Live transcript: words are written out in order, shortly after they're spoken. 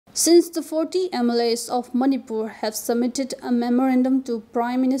Since the 40 MLAs of Manipur have submitted a memorandum to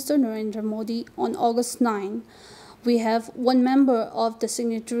Prime Minister Narendra Modi on August 9, we have one member of the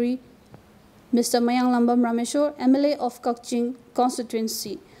signatory, Mr. MLA Rameshwar, MLA of Kakching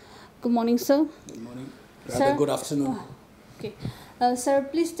constituency. Good morning, sir. Good morning. Sir, Good afternoon. Okay. Sir,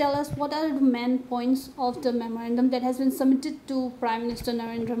 please tell us what are the main points of the memorandum that has been submitted to Prime Minister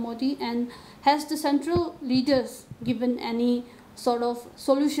Narendra Modi, and has the central leaders given any sort of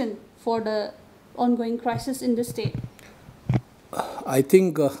solution for the ongoing crisis in the state? I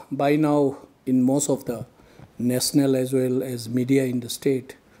think by now, in most of the national as well as media in the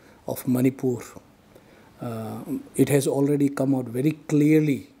state of Manipur, it has already come out very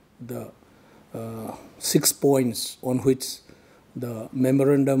clearly the 6 points on which the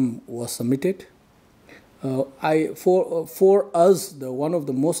memorandum was submitted. For us, one of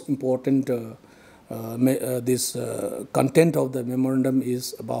the most important content of the memorandum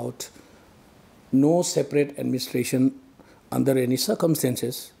is about no separate administration under any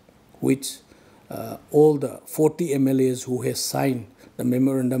circumstances, which all the 40 MLAs who has signed the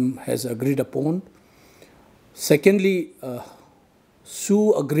memorandum has agreed upon. Secondly,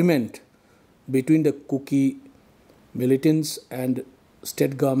 Sioux agreement between the Kuki militants and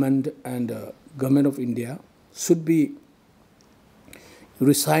state government and government of India should be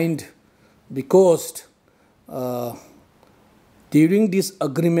resigned because during this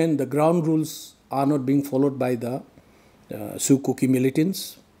agreement the ground rules are not being followed by the Sioux Kuki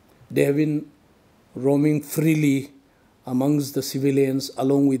militants. They have been roaming freely amongst the civilians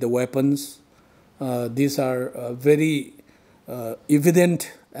along with the weapons. These are very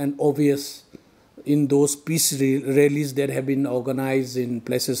evident and obvious in those peace rallies that have been organized in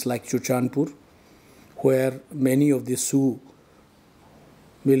places like Chuchanpur, where many of the Sioux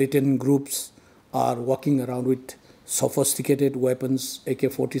militant groups are walking around with sophisticated weapons,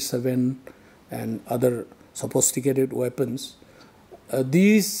 AK-47 and other sophisticated weapons.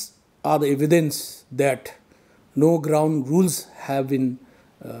 These are the evidence that no ground rules have been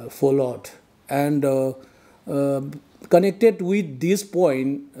followed. And connected with this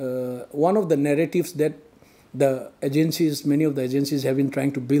point, one of the narratives that the agencies, many of the agencies have been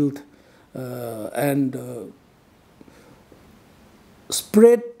trying to build and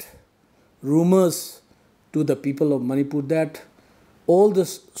spread rumors to the people of Manipur that all the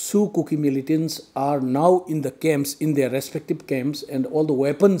Sioux Kuki militants are now in the camps, in their respective camps, and all the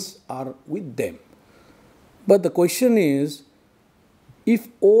weapons are with them. But the question is, if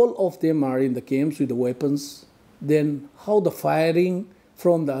all of them are in the camps with the weapons, then how the firing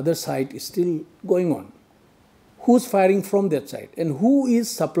from the other side is still going on? Who's firing from that side? And who is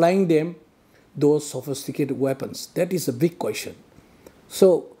supplying them those sophisticated weapons? That is a big question.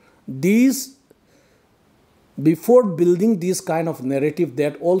 So before building this kind of narrative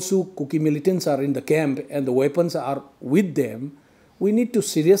that also Kuki militants are in the camp and the weapons are with them, we need to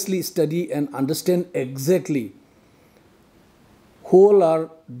seriously study and understand exactly who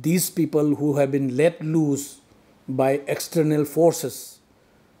are these people who have been let loose by external forces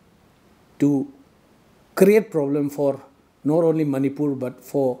to create problem for not only Manipur but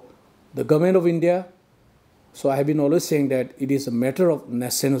for the government of India. So I have been always saying that it is a matter of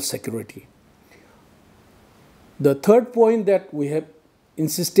national security. The third point that we have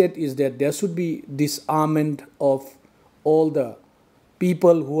insisted is that there should be disarmament of all the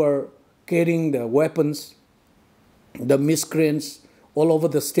people who are carrying the weapons, the miscreants all over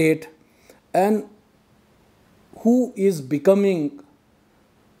the state, and who is becoming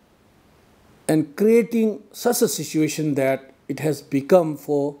and creating such a situation that it has become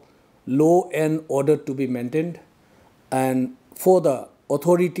for law and order to be maintained and for the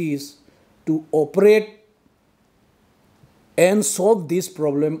authorities to operate and solve this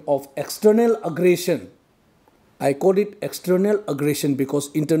problem of external aggression. I call it external aggression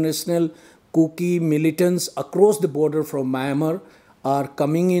because international Kuki militants across the border from Myanmar are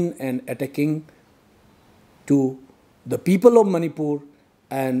coming in and attacking to the people of Manipur,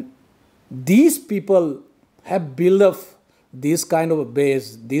 and these people have built up this kind of a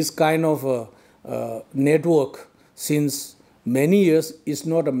base, this kind of a network since many years. It's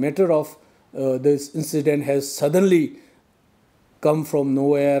not a matter of this incident has suddenly come from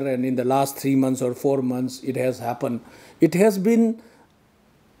nowhere and in the last 3 months or 4 months it has happened. It has been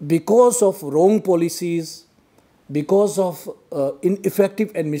because of wrong policies, because of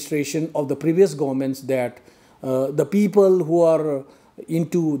ineffective administration of the previous governments that the people who are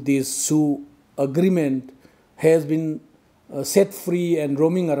into this Sioux agreement has been set free and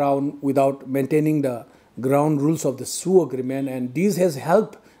roaming around without maintaining the ground rules of the Sioux agreement, and this has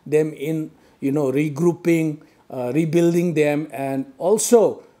helped them in regrouping, rebuilding them, and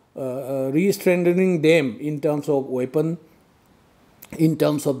also re-strengthening them in terms of weapon, in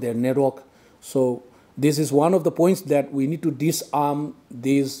terms of their network. So this is one of the points that we need to disarm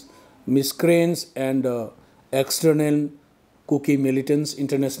these miscreants and external Kuki militants,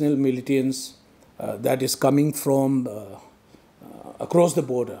 international militants that is coming from across the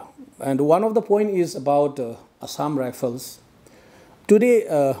border. And one of the point is about Assam Rifles.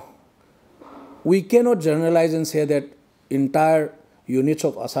 Today, we cannot generalize and say that entire units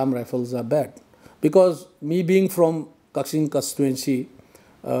of Assam Rifles are bad. Because me being from Kaksing constituency,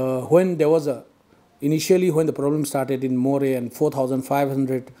 when there was initially when the problem started in More and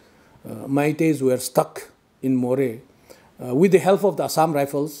 4,500 Maites were stuck in More, with the help of the Assam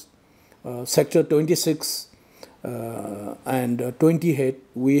Rifles, Sector 26 and 28,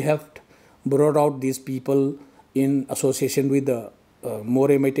 we have brought out these people in association with the More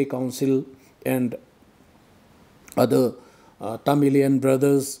Meitei Council and other Tamilian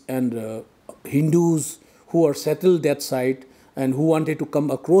brothers and Hindus who are settled that side and who wanted to come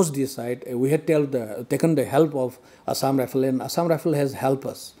across this side. We had taken the help of Assam Rifle, and Assam Rifle has helped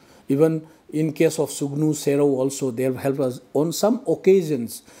us. Even in case of Sugnu, Sero also, they have helped us on some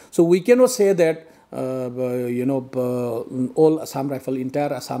occasions. So we cannot say that all Assam Rifle,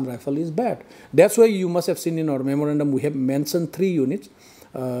 entire Assam Rifle is bad. That's why you must have seen in our memorandum, we have mentioned 3 units,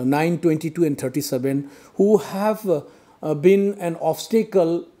 9, 22 and 37, who have been an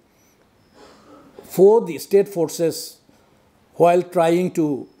obstacle for the state forces while trying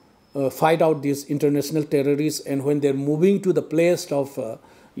to fight out these international terrorists, and when they're moving to the place of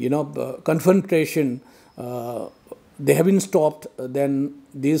confrontation, they have been stopped. Then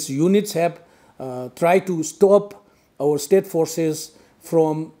these units have tried to stop our state forces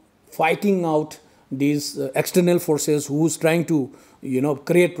from fighting out these external forces who's trying to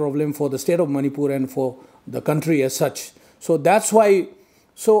create problem for the state of Manipur and for the country as such. So that's why.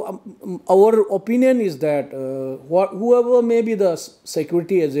 So our opinion is that whoever may be the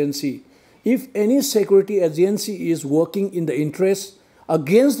security agency, if any security agency is working in the interest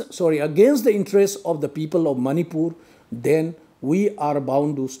against the interests of the people of Manipur, then we are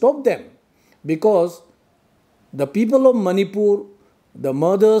bound to stop them, because the people of Manipur, the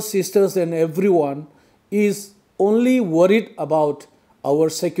mothers, sisters, and everyone is only worried about our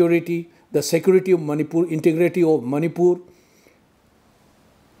security, the security of Manipur, integrity of Manipur.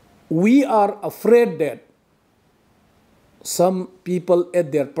 We are afraid that some people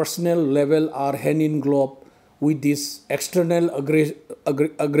at their personal level are hand in glove with these external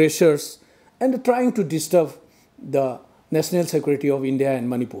aggressors and trying to disturb the national security of India and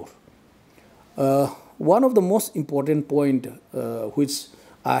Manipur. One of the most important point which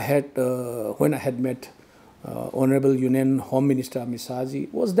I had when I had met Honorable Union Home Minister Amit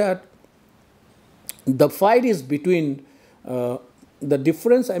Shahji was that the fight is between the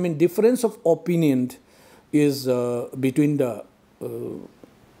difference of opinion is between the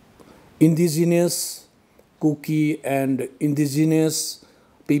indigenous Kuki and indigenous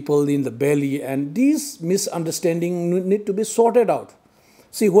people in the Valley, and these misunderstandings need to be sorted out.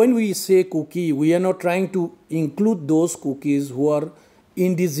 See, when we say Kuki, we are not trying to include those Kukis who are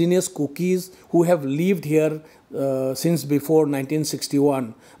indigenous Kukis who have lived here since before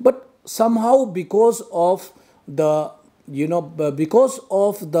 1961, but somehow because of the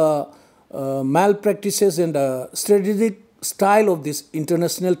malpractices and the strategic style of this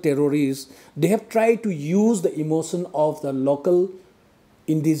international terrorists, they have tried to use the emotion of the local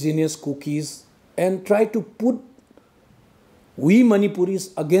indigenous Kukis and try to put we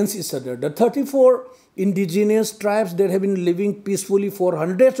Manipuris against each other. The 34 indigenous tribes that have been living peacefully for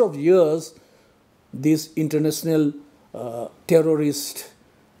hundreds of years, these international terrorist,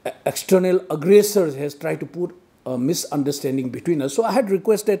 external aggressors has tried to put a misunderstanding between us. So I had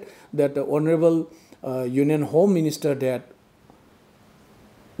requested that the Honorable Union Home Minister that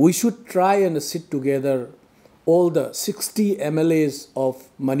we should try and sit together, all the 60 MLAs of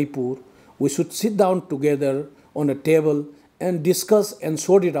Manipur, we should sit down together on a table and discuss and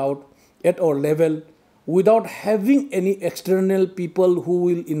sort it out at our level without having any external people who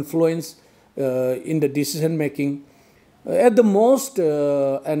will influence in the decision making. At the most,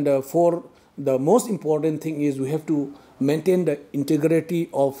 for the most important thing is we have to maintain the integrity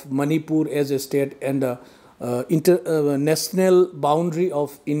of Manipur as a state and the national boundary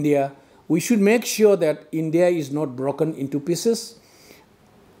of India. We should make sure that India is not broken into pieces.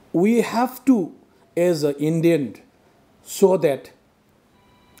 We have to, as an Indian, show that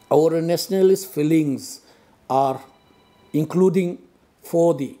our nationalist feelings are including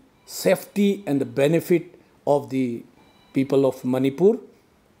for the safety and the benefit of the people of Manipur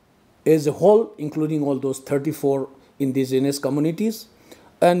as a whole, including all those 34 indigenous communities.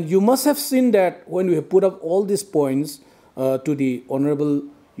 And you must have seen that when we have put up all these points to the Honorable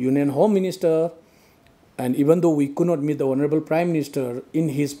Union Home Minister, and even though we could not meet the Honorable Prime Minister in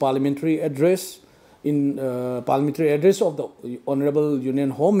his parliamentary address, in parliamentary address of the Honorable Union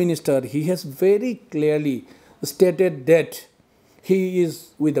Home Minister, he has very clearly stated that he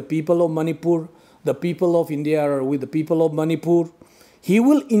is with the people of Manipur, the people of India are with the people of Manipur. He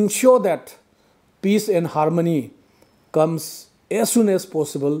will ensure that peace and harmony comes as soon as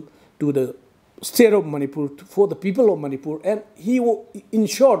possible to the state of Manipur, for the people of Manipur, and he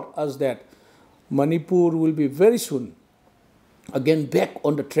ensured us that Manipur will be very soon again back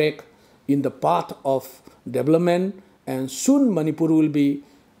on the track in the path of development, and soon Manipur will be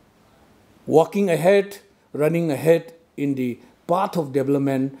walking ahead, running ahead in the path of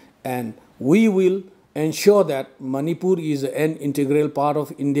development, and we will ensure that Manipur is an integral part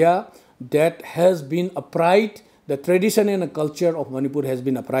of India that has been a pride. The tradition and the culture of Manipur has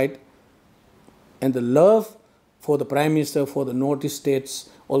been a pride, and the love for the Prime Minister for the Northeast states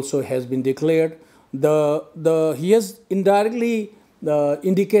also has been declared. He has indirectly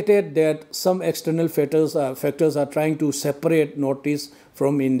indicated that some external factors are trying to separate Northeast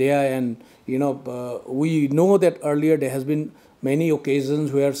from India, and we know that earlier there has been many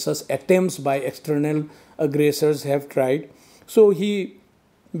occasions where such attempts by external aggressors have tried. So he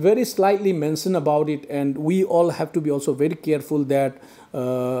very slightly mentioned about it, and we all have to be also very careful that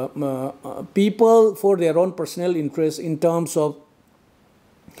people for their own personal interest in terms of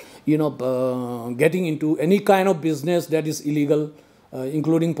getting into any kind of business that is illegal,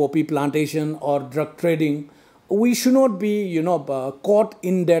 including poppy plantation or drug trading, we should not be caught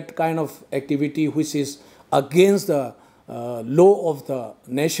in that kind of activity which is against the law of the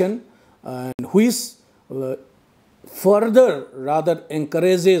nation, and which further rather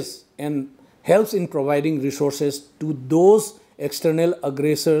encourages and helps in providing resources to those external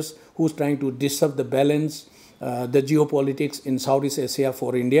aggressors who's trying to disrupt the balance, the geopolitics in Southeast Asia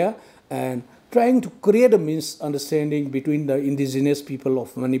for India, and trying to create a misunderstanding between the indigenous people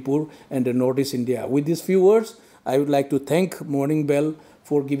of Manipur and the Northeast India. With these few words, I would like to thank Morning Bell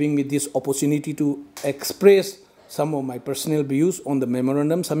for giving me this opportunity to express some of my personal views on the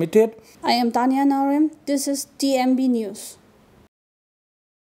memorandum submitted. I am Tanya Narim. This is TMB News.